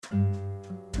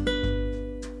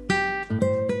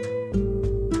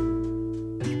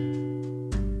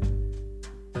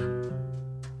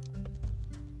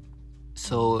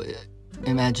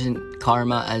imagine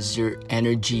karma as your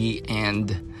energy,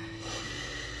 and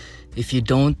if you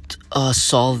don't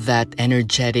solve that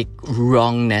energetic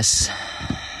wrongness,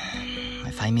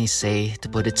 if I may say, to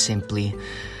put it simply,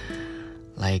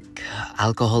 like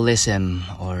alcoholism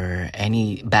or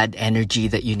any bad energy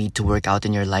that you need to work out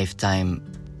in your lifetime,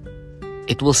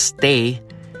 it will stay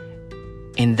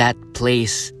in that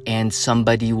place and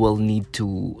somebody will need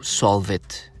to solve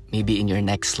it, maybe in your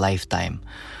next lifetime.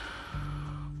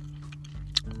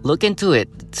 Look into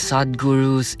it,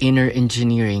 Sadhguru's inner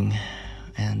engineering,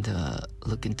 and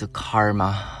look into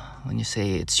karma. When you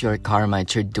say it's your karma,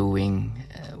 it's your doing,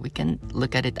 we can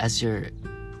look at it as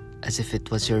if it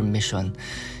was your mission.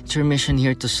 It's your mission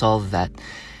here to solve that.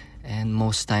 And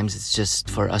most times it's just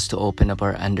for us to open up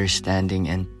our understanding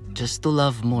and just to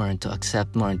love more and to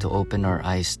accept more and to open our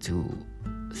eyes to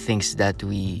things that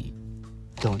we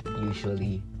don't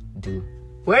usually do.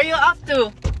 Where are you off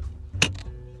to?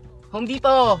 Home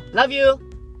Depot. Love you.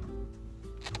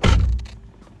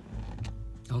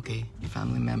 Okay,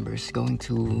 family members going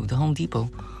to the Home Depot.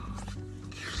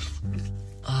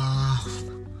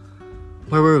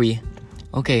 Where were we?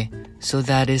 Okay, so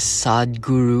that is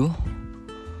Sadhguru.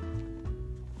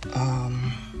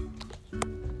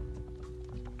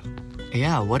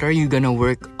 Yeah, what are you gonna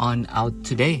work on out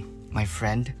today, my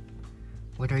friend?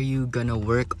 What are you gonna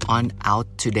work on out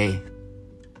today?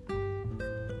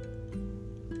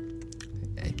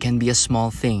 It can be a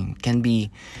small thing. It can be,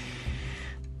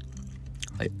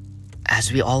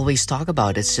 as we always talk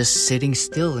about, it's just sitting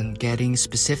still and getting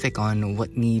specific on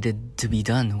what needed to be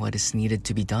done, what is needed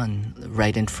to be done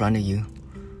right in front of you.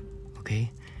 Okay?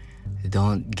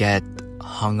 Don't get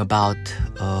hung about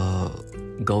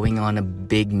going on a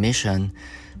big mission.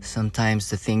 Sometimes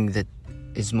the thing that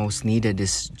is most needed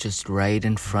is just right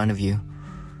in front of you.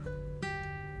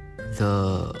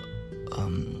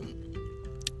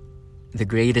 The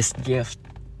greatest gift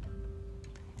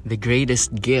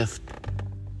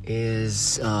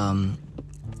is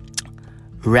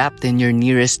wrapped in your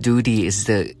nearest duty is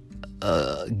the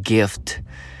gift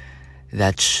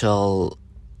that shall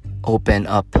open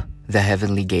up the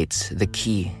heavenly gates, the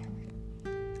key.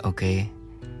 Okay?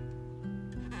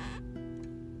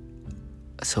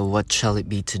 So what shall it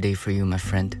be today for you, my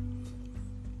friend?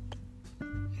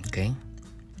 Okay?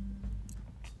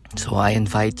 So I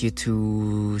invite you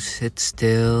to sit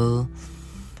still.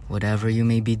 Whatever you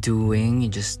may be doing, you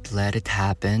just let it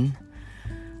happen.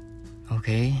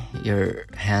 Okay? Your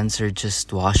hands are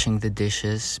just washing the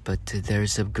dishes, but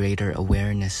there's a greater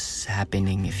awareness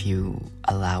happening if you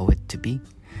allow it to be.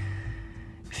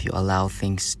 If you allow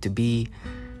things to be,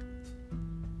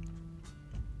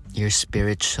 your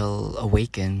spirit shall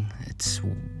awaken.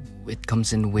 It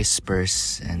comes in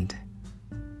whispers, and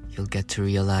you'll get to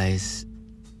realize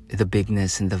the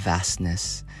bigness and the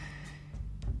vastness,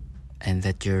 and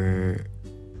that your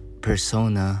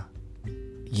persona,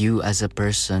 you as a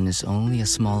person, is only a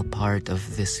small part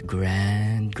of this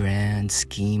grand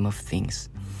scheme of things.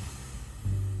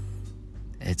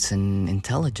 It's an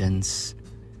intelligence.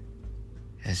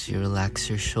 As you relax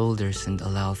your shoulders and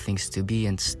allow things to be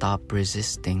and stop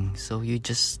resisting, so you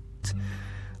just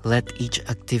let each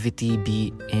activity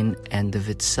be in and of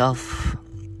itself.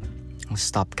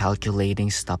 Stop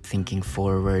calculating, stop thinking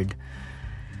forward,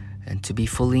 and to be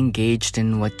fully engaged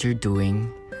in what you're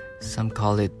doing. Some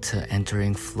call it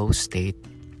entering flow state.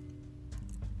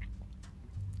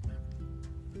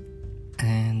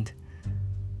 And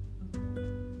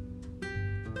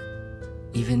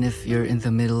even if you're in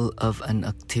the middle of an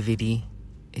activity,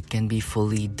 it can be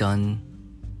fully done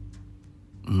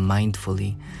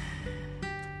mindfully,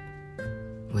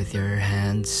 with your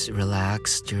hands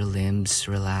relaxed, your limbs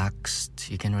relaxed.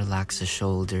 You can relax the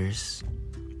shoulders.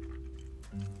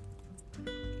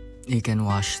 You can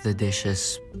wash the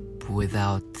dishes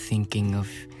without thinking of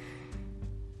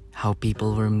how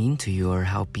people were mean to you, or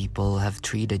how people have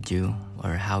treated you,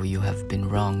 or how you have been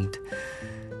wronged.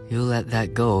 You let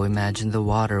that go. Imagine the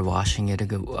water washing it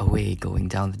away, going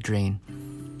down the drain.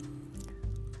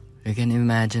 You can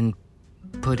imagine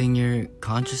putting your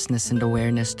consciousness and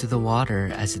awareness to the water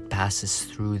as it passes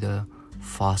through the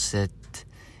faucet.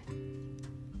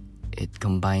 It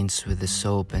combines with the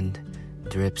soap and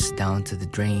drips down to the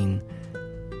drain,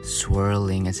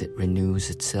 swirling as it renews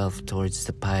itself towards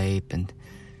the pipe and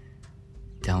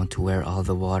down to where all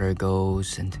the water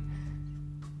goes, and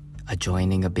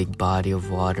adjoining a big body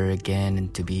of water again,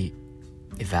 and to be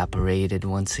evaporated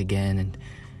once again, and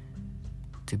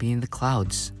to be in the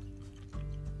clouds.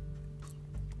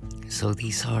 So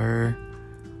this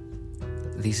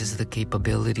is the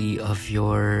capability of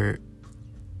your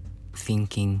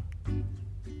thinking,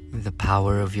 the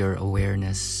power of your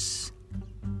awareness,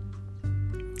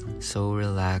 So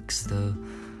relax the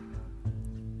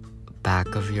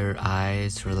back of your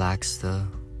eyes, relax the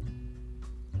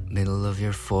middle of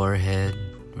your forehead,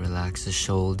 relax the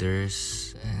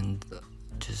shoulders, and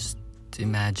just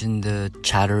imagine the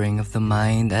chattering of the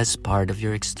mind as part of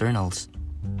your externals.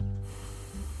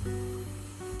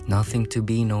 Nothing to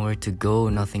be, nowhere to go,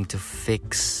 nothing to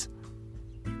fix.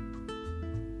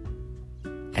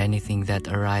 Anything that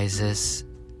arises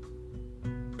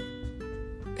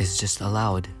is just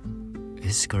allowed,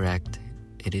 is correct.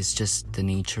 It is just the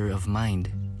nature of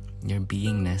mind, your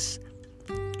beingness.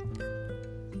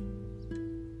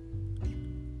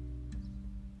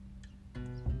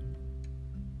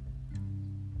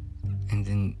 And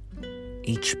in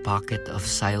each pocket of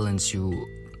silence, you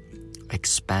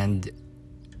expand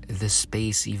the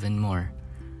space even more.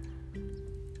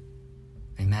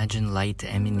 Imagine light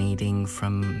emanating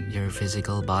from your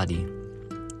physical body,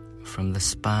 from the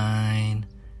spine,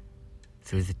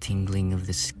 through the tingling of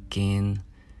the skin,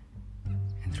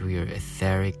 and through your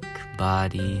etheric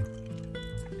body,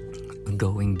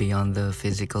 going beyond the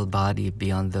physical body,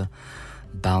 beyond the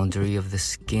boundary of the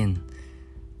skin,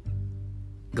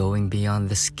 going beyond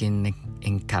the skin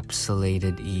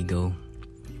encapsulated ego.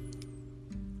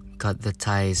 Cut the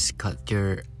ties, cut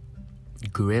your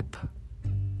grip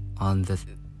on the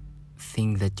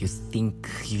thing that you think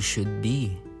you should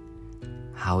be,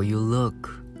 how you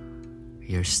look,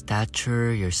 your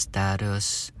stature, your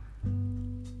status.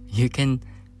 You can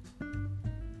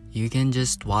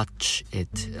just watch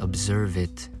it, observe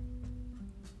it.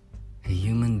 A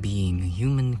human being, a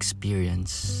human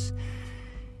experience.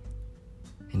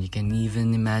 And you can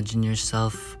even imagine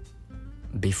yourself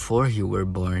before you were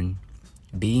born,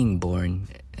 being born,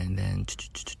 and then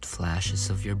flashes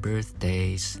of your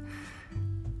birthdays,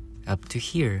 up to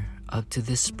here, up to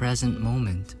this present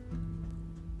moment.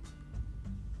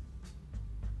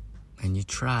 And you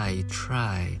try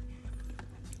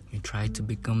to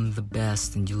become the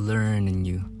best, and you learn, and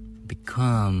you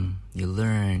become, you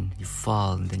learn, you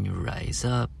fall, and then you rise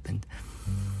up. And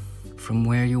from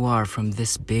where you are, from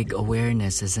this big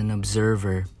awareness as an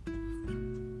observer,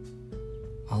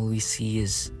 all we see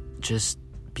is just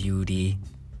beauty,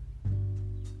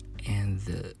 and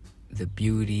the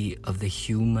beauty of the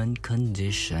human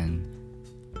condition.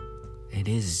 It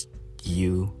is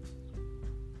you,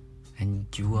 and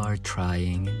you are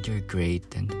trying, and you're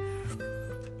great, and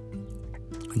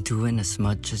doing as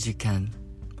much as you can.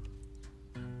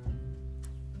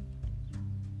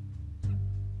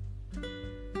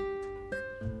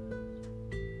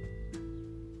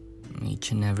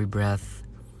 Each and every breath,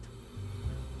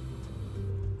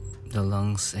 the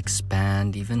lungs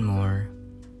expand even more,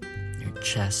 your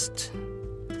chest,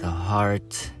 the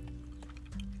heart,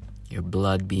 your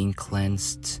blood being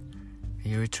cleansed.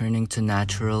 You're returning to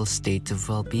natural state of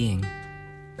well-being,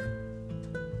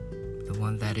 the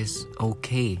one that is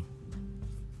okay.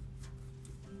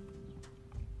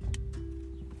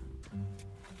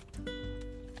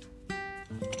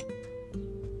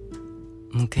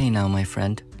 Okay now, my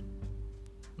friend.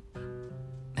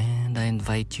 And I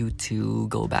invite you to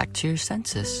go back to your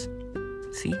senses.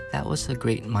 See, that was a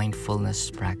great mindfulness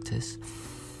practice.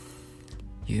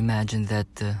 You imagine that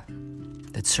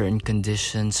certain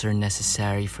conditions are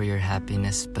necessary for your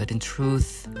happiness, but in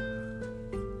truth,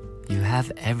 you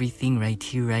have everything right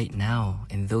here, right now.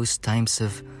 In those times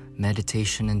of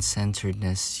meditation and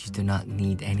centeredness, you do not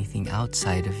need anything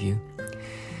outside of you.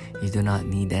 You do not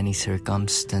need any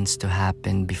circumstance to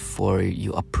happen before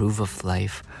you approve of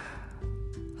life.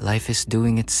 Life is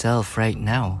doing itself right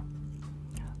now.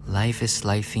 Life is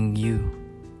lifing you.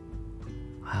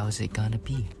 How is it gonna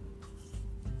be?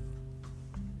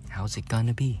 How's it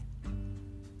gonna be?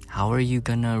 How are you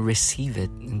gonna receive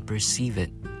it and perceive it?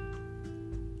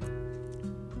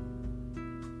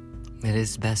 It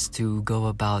is best to go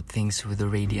about things with a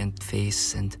radiant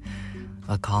face and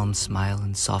a calm smile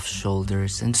and soft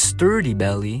shoulders and sturdy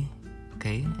belly,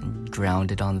 okay? And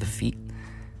grounded on the feet.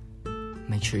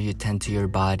 Make sure you tend to your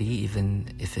body,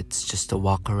 even if it's just a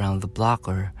walk around the block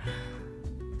or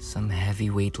some heavy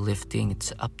weight lifting.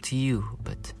 It's up to you,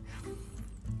 but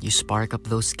you spark up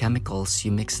those chemicals,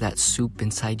 you mix that soup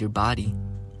inside your body.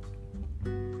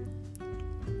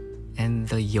 And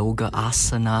the yoga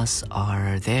asanas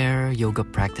are there, yoga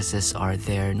practices are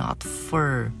there, not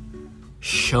for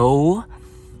show.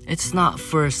 It's not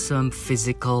for some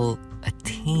physical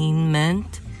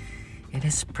attainment. It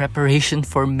is preparation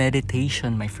for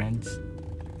meditation, my friends.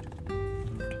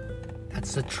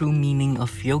 That's the true meaning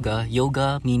of yoga.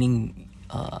 Yoga meaning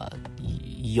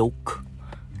yoke,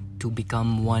 to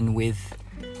become one with,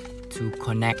 to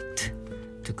connect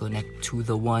to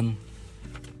the one.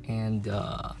 And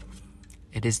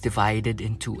It is divided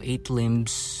into 8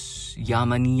 limbs,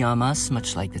 yama niyamas,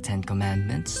 much like the 10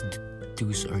 commandments,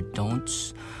 do's or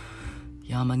don'ts.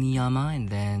 Yama niyama, and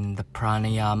then the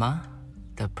pranayama,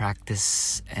 the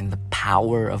practice and the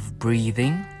power of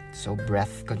breathing. So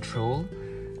breath control,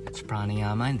 that's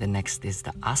pranayama. And the next is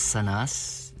the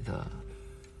asanas,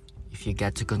 if you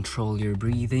get to control your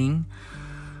breathing,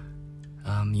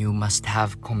 you must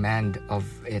have command of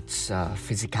its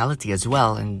physicality as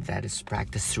well, and that is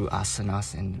practiced through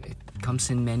asanas, and it comes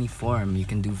in many forms. You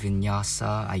can do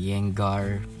vinyasa,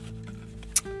 iyengar,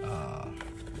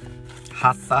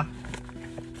 hatha.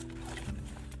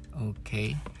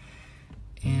 Okay,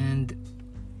 and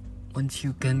once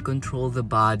you can control the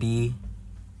body,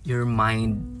 your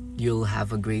mind, you'll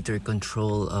have a greater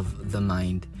control of the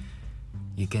mind.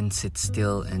 You can sit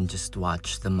still and just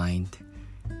watch the mind.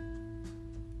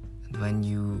 And when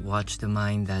you watch the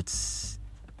mind, that's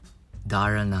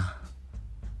dharana.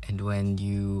 And when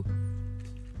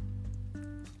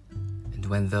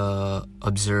the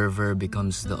observer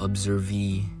becomes the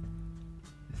observee,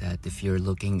 that if you're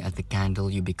looking at the candle,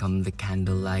 you become the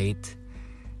candlelight.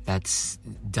 That's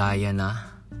dhyana.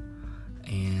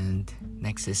 And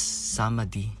next is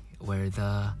samadhi, where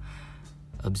the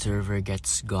observer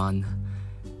gets gone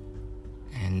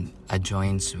and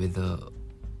adjoins with the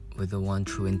one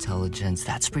true intelligence.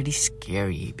 That's pretty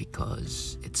scary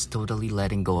because it's totally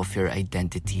letting go of your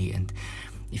identity. And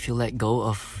if you let go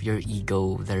of your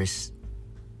ego, there's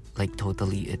like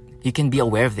totally it. You can be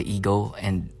aware of the ego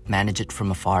and manage it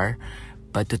from afar,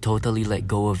 but to totally let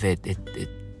go of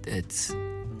it's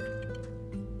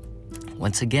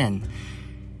once again,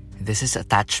 this is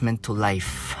attachment to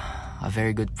life. A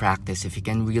very good practice. If you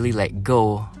can really let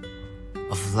go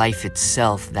of life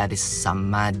itself, that is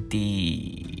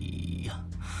samadhi.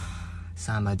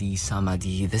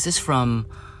 Samadhi. This is from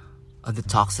the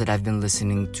talks that I've been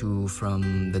listening to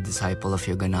from the disciple of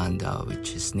Yogananda,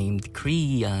 which is named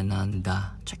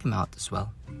Kriyananda. Check him out as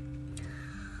well.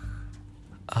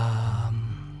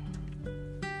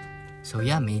 So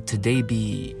yeah, may today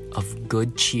be of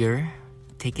good cheer.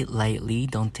 Take it lightly,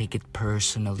 don't take it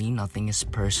personally. Nothing is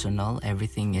personal.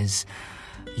 Everything is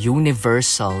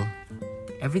universal.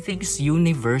 Everything is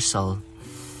universal.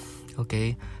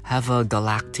 Okay? Have a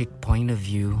galactic point of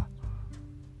view.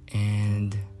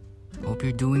 And hope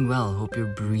you're doing well. Hope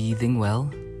you're breathing well.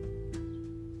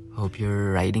 Hope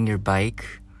you're riding your bike.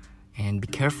 And be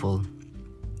careful.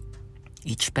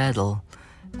 Each pedal.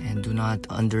 And do not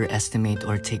underestimate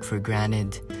or take for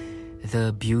granted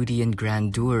the beauty and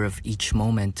grandeur of each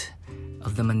moment,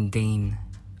 of the mundane,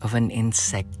 of an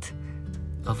insect,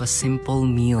 of a simple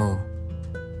meal.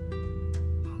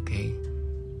 Okay?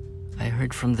 I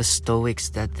heard from the Stoics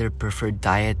that their preferred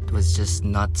diet was just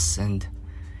nuts,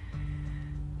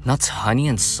 honey,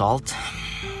 and salt.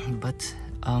 But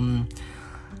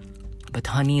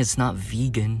honey is not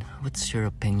vegan. What's your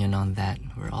opinion on that?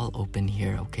 We're all open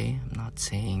here, okay? I'm not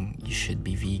saying you should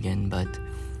be vegan, but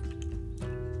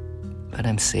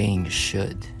I'm saying you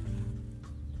should.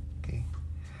 Okay?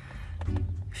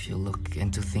 If you look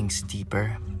into things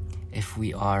deeper, if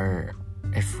we are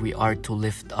to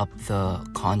lift up the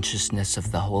consciousness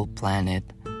of the whole planet,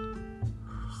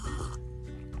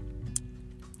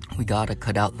 we gotta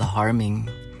cut out the harming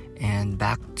and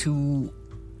back to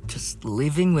just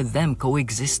living with them,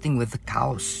 coexisting with the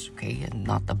cows, okay, and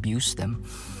not abuse them.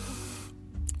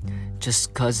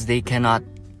 Just cause they cannot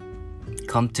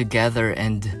come together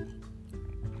and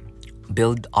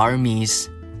build armies,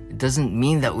 it doesn't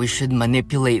mean that we should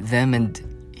manipulate them and,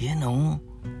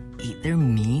 eat their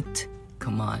meat.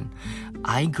 Come on.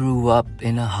 I grew up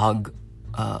in a hog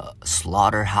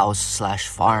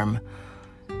slaughterhouse/farm.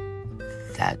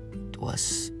 That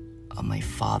was my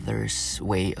father's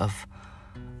way of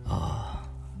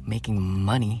making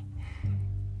money.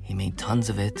 He made tons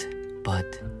of it,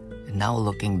 but now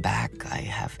looking back, I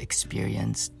have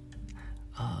experienced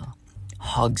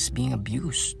hogs being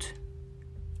abused.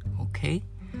 Okay?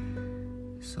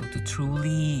 So to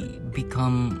truly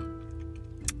become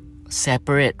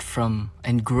separate from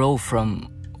and grow from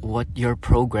what your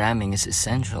programming is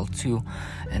essential to,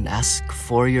 and ask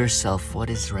for yourself what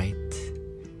is right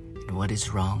and what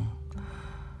is wrong.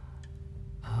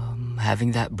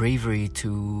 Having that bravery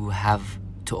to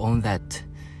own that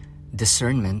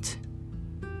discernment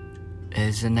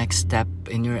is the next step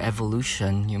in your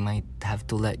evolution. You might have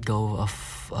to let go of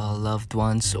loved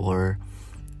ones or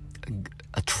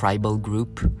a tribal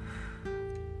group,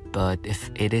 but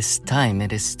if it is time,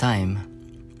 it is time,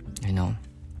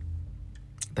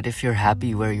 But if you're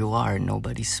happy where you are,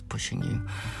 nobody's pushing you.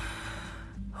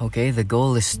 Okay, the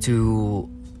goal is to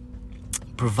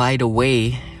provide a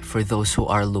way for those who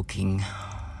are looking.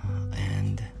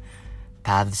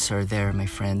 paths are there, my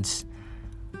friends.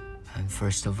 And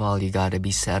first of all, you gotta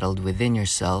be settled within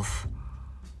yourself.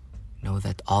 Know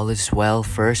that all is well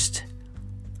first.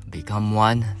 Become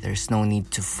one. There's no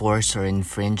need to force or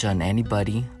infringe on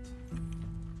anybody.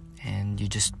 And you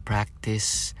just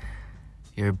practice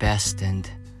your best, and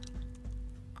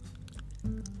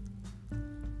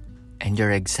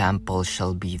your example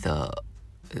shall be the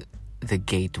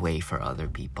gateway for other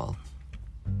people.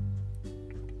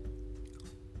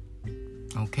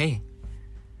 Okay.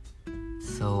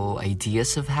 So,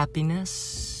 ideas of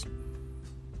happiness.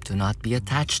 Do not be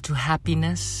attached to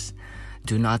happiness.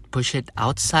 Do not push it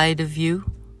outside of you.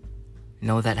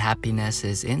 Know that happiness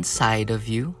is inside of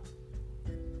you.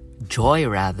 Joy,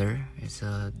 rather, is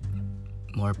a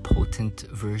more potent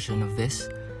version of this.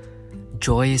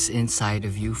 Joy is inside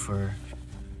of you, for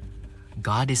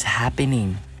God is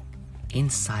happening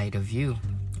inside of you.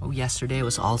 Oh, yesterday I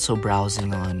was also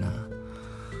browsing on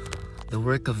the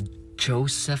work of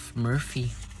Joseph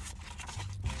Murphy.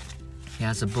 He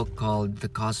has a book called The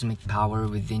Cosmic Power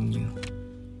Within You.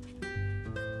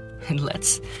 And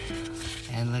let's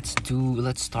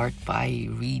start by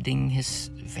reading his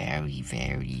very,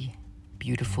 very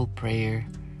beautiful prayer.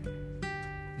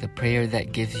 The prayer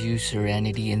that gives you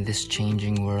serenity in this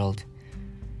changing world.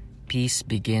 Peace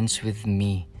begins with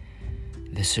me.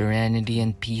 The serenity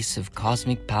and peace of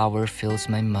cosmic power fills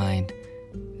my mind.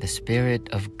 The spirit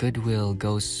of goodwill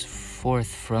goes forth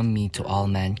from me to all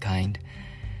mankind.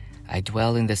 I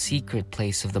dwell in the secret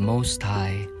place of the Most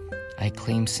High. I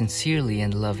claim sincerely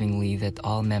and lovingly that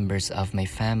all members of my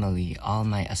family, all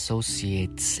my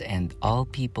associates, and all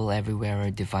people everywhere are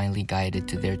divinely guided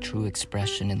to their true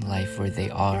expression in life where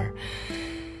they are.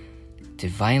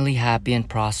 Divinely happy and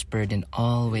prospered in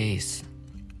all ways.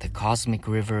 The cosmic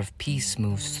river of peace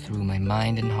moves through my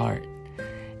mind and heart,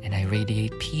 and I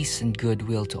radiate peace and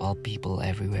goodwill to all people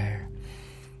everywhere.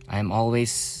 I am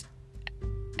always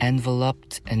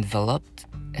enveloped.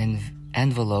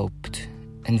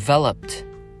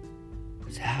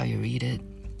 Is that how you read it?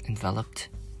 Enveloped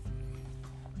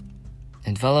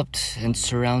and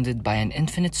surrounded by an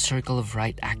infinite circle of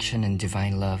right action and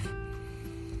divine love.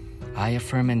 I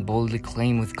affirm and boldly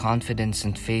claim with confidence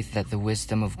and faith that the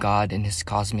wisdom of God in His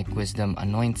cosmic wisdom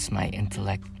anoints my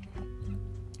intellect.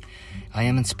 I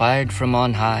am inspired from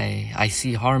on high. I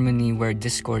see harmony where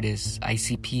discord is. I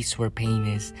see peace where pain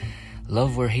is.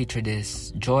 Love where hatred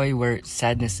is, joy where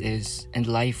sadness is, and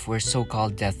life where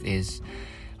so-called death is.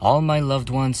 All my loved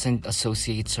ones and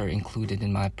associates are included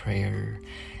in my prayer,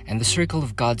 and the circle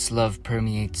of God's love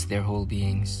permeates their whole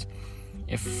beings.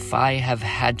 If I have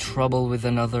had trouble with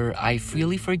another, I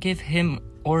freely forgive him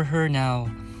or her now.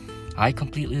 I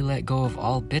completely let go of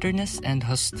all bitterness and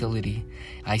hostility.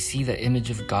 I see the image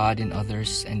of God in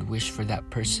others and wish for that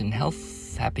person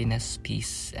health, happiness,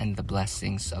 peace, and the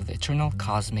blessings of the eternal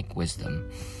cosmic wisdom.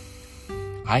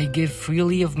 I give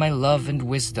freely of my love and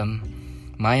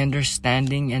wisdom, my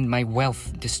understanding and my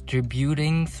wealth,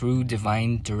 distributing through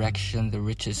divine direction the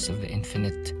riches of the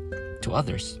infinite to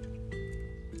others.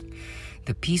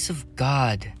 The peace of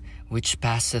God, which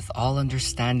passeth all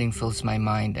understanding, fills my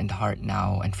mind and heart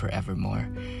now and forevermore.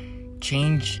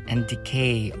 Change and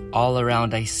decay all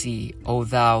around I see, O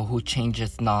Thou who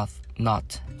changeth not,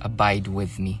 abide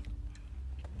with me.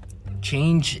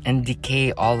 Change and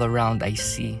decay all around I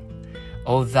see,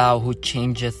 O Thou who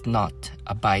changeth not,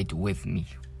 abide with me.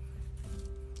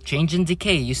 Change and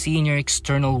decay you see in your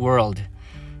external world,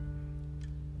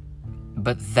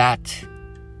 but that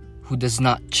who does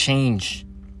not change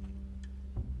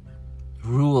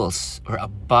rules or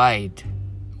abide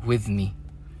with me.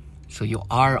 So you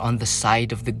are on the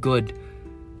side of the good,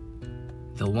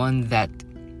 the one that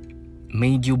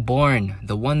made you born,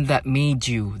 the one that made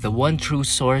you, the one true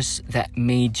source that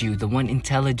made you, the one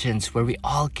intelligence where we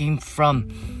all came from,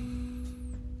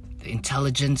 the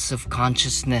intelligence of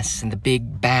consciousness and the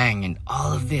Big Bang and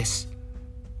all of this.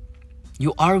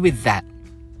 You are with that.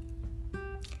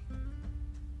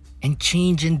 And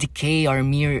change and decay are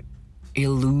mere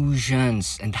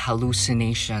illusions and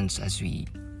hallucinations, as we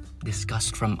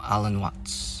discussed from Alan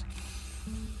Watts.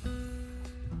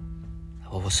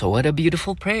 Oh, so what a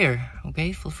beautiful prayer.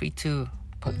 Okay, feel free to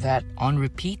put that on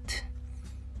repeat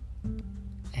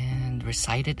and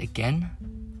recite it again.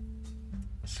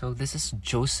 So this is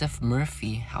Joseph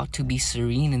Murphy, How to Be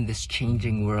Serene in This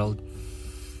Changing World.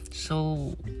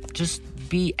 So just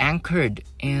be anchored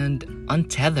and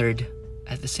untethered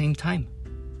at the same time.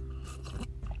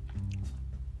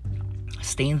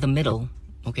 Stay in the middle,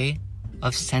 okay,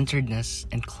 of centeredness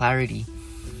and clarity,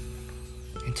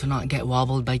 and to not get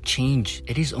wobbled by change.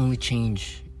 It is only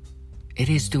change. It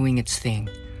is doing its thing.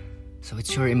 So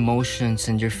it's your emotions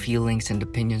and your feelings and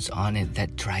opinions on it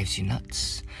that drives you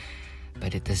nuts.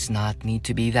 But it does not need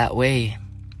to be that way.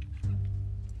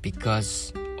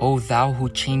 Because, O thou who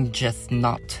changeth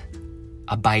not,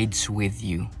 abides with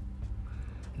you.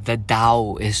 The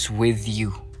Tao is with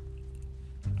you.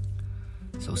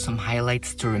 So some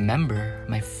highlights to remember,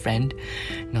 my friend.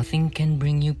 Nothing can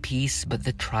bring you peace but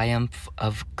the triumph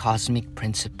of cosmic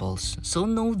principles. So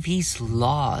know these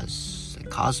laws, the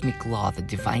cosmic law, the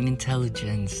divine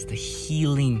intelligence, the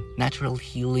healing, natural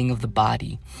healing of the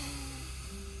body.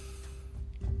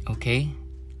 Okay?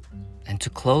 And to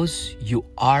close, you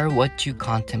are what you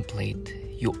contemplate.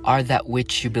 You are that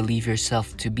which you believe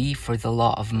yourself to be, for the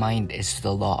law of mind is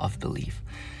the law of belief.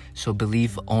 So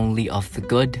believe only of the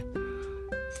good.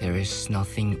 There is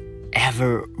nothing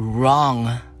ever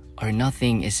wrong, or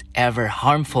nothing is ever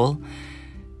harmful.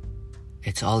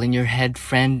 It's all in your head,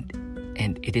 friend,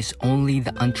 and it is only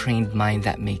the untrained mind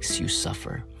that makes you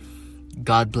suffer.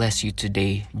 God bless you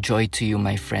today. Joy to you,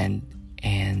 my friend,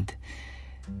 and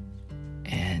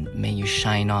may you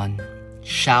shine on.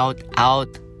 Shout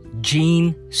out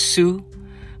Jean Sue,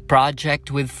 Project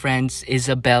with Friends,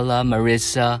 Isabella,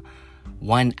 Marissa,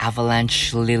 One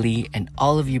Avalanche Lily, and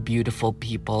all of you beautiful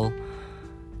people.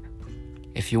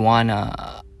 If you want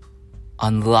to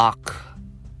unlock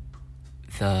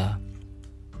the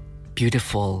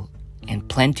beautiful and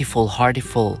plentiful,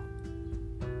 heartiful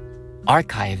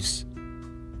archives,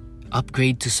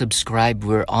 upgrade to subscribe.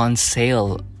 We're on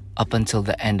sale up until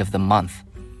the end of the month.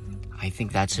 I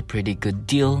think that's a pretty good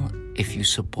deal if you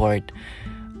support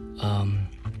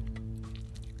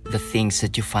the things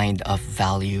that you find of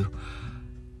value.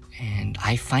 And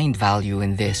I find value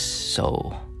in this,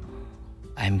 so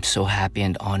I'm so happy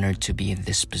and honored to be in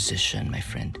this position, my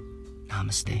friend.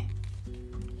 Namaste.